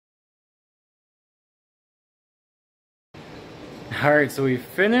Alright, so we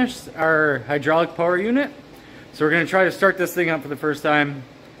finished our hydraulic power unit. So we're going to try to start this thing up for the first time.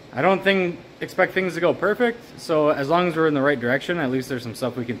 I don't expect things to go perfect, so as long as we're in the right direction, at least there's some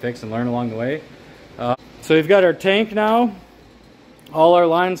stuff we can fix and learn along the way. So we've got our tank now, all our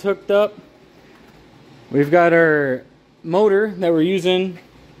lines hooked up. We've got our motor that we're using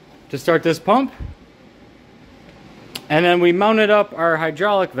to start this pump. And then we mounted up our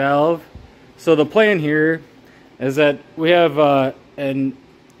hydraulic valve. So the plan here is that we have a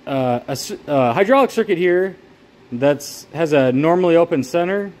hydraulic circuit here that has a normally open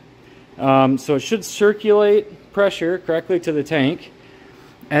center. So it should circulate pressure correctly to the tank.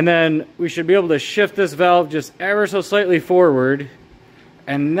 And then we should be able to shift this valve just ever so slightly forward.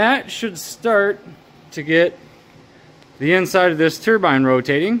 And that should start to get the inside of this turbine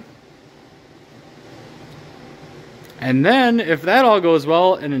rotating. And then if that all goes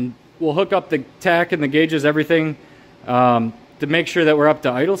well, and we'll hook up the tach and the gauges, everything, to make sure that we're up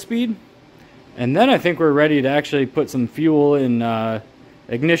to idle speed. And then I think we're ready to actually put some fuel and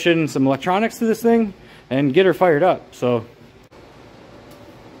ignition, some electronics to this thing, and get her fired up. So,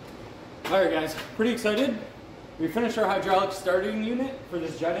 alright guys, pretty excited. We finished our hydraulic starting unit for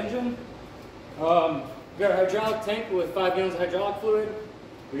this jet engine. We got a hydraulic tank with 5 gallons of hydraulic fluid.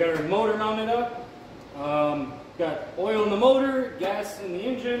 We got our motor mounted up. Got oil in the motor, gas in the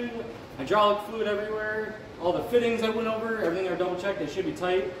engine, hydraulic fluid everywhere. All the fittings that went over, everything are double checked, they should be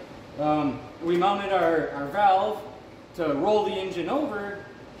tight. We mounted our valve to roll the engine over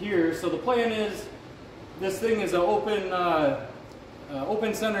here. So the plan is, this thing is an open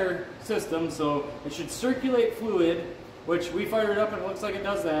center system, so it should circulate fluid, which we fired it up and it looks like it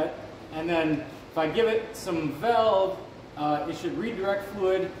does that. And then if I give it some valve, it should redirect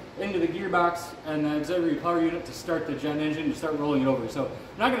fluid into the gearbox and the auxiliary power unit to start the jet engine to start rolling it over. So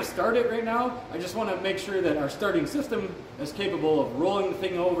I'm not going to start it right now. I just want to make sure that our starting system is capable of rolling the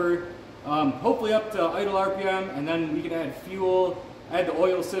thing over, hopefully up to idle RPM, and then we can add fuel, add the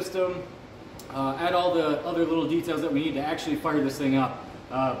oil system, add all the other little details that we need to actually fire this thing up.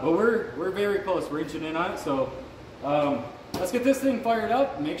 But we're very close. We're inching in on it. So let's get this thing fired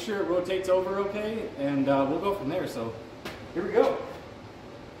up, make sure it rotates over okay, and we'll go from there. So here we go.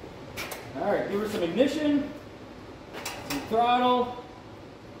 Alright, give her some ignition, some throttle.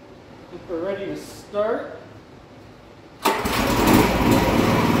 I think we're ready to start.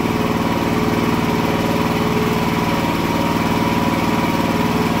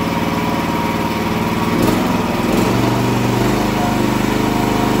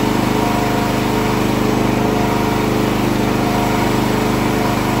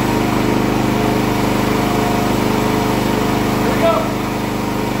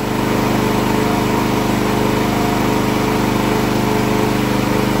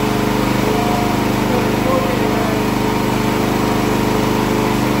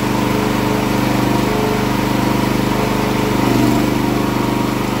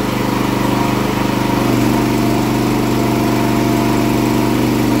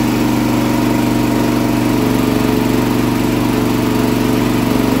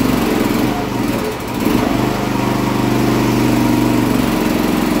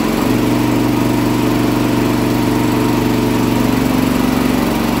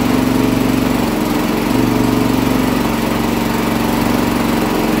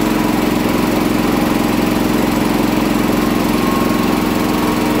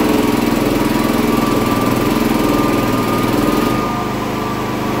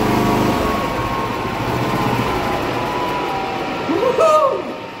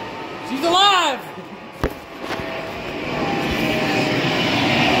 She's alive!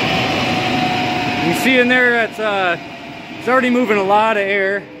 You see in there, it's already moving a lot of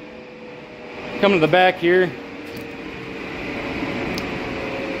air. Coming to the back here.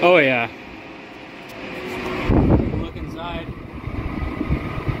 Oh yeah. Look inside.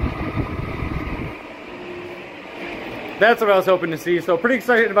 That's what I was hoping to see. So pretty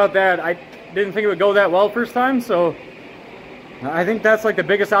excited about that. I didn't think it would go that well first time, so I think that's like the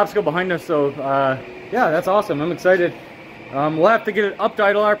biggest obstacle behind us. So yeah, that's awesome. I'm excited. We'll have to get it up to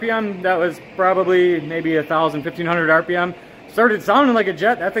idle RPM. That was probably maybe 1,000, 1,500 RPM. Started sounding like a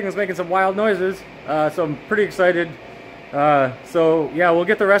jet. That thing was making some wild noises. So I'm pretty excited. So yeah, we'll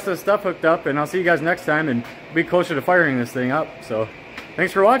get the rest of the stuff hooked up, and I'll see you guys next time and be closer to firing this thing up. So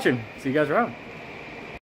thanks for watching. See you guys around.